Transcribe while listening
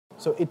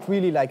So it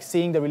really like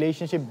seeing the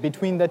relationship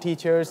between the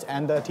teachers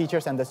and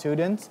the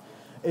students.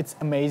 It's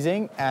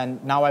amazing,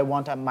 and now I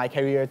want my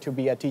career to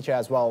be a teacher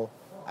as well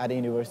at a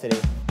university.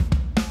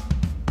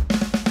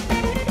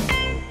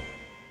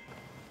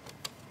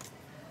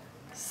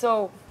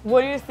 So,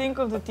 what do you think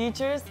of the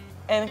teachers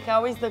and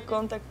how is the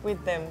contact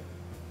with them?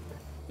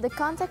 The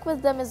contact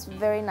with them is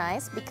very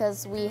nice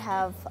because we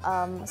have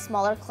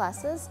smaller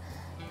classes,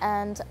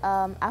 and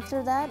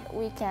after that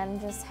we can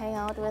just hang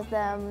out with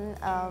them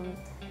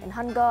in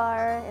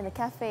hangar, in the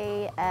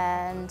cafe,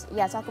 and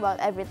yeah, talk about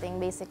everything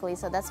basically.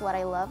 So that's what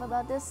I love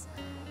about this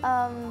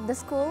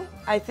school.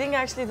 I think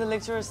actually the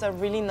lecturers are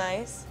really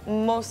nice.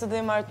 Most of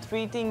them are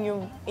treating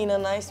you in a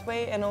nice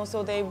way, and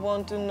also they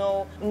want to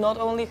know not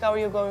only how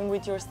you're going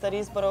with your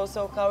studies, but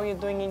also how you're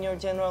doing in your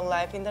general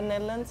life in the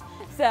Netherlands.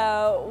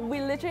 So we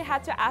literally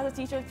had to ask the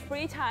teacher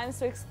 3 times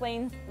to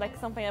explain like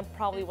something that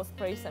probably was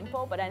pretty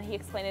simple, but then he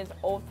explained it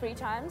all 3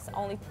 times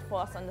only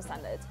for us to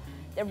understand it.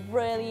 They're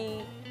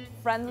really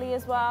friendly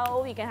as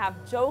well. You can have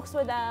jokes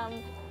with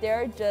them.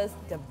 They're just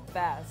the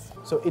best.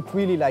 So it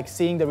really like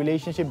seeing the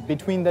relationship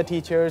between the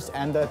teachers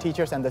and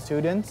the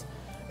students.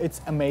 It's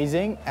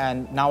amazing,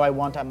 and now I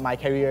want my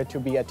career to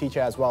be a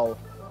teacher as well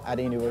at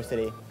a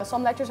university.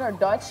 Some lecturers are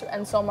Dutch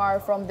and some are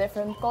from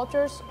different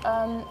cultures.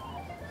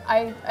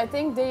 I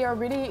think they are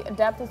really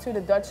adapted to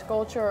the Dutch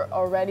culture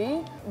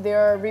already.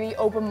 They're really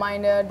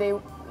open-minded.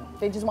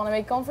 They just want to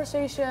make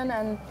conversation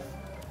and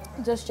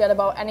just chat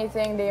about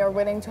anything. They are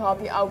willing to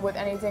help you out with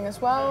anything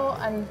as well.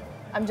 And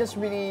I'm just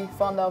really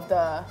fond of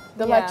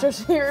the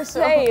lectures here.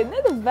 So. Hey,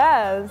 they're the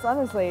best,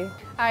 honestly.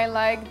 I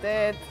like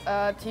that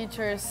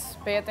teachers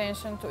pay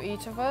attention to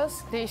each of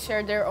us. They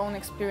share their own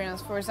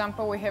experience. For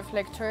example, we have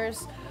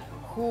lecturers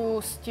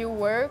who still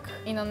work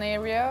in an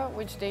area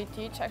which they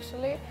teach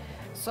actually.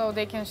 So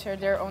they can share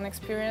their own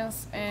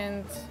experience,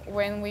 and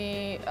when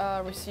we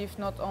receive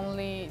not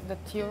only the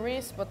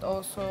theories but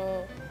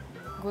also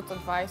good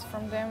advice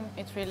from them,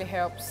 it really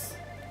helps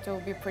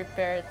to be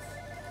prepared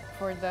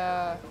for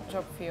the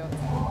job field.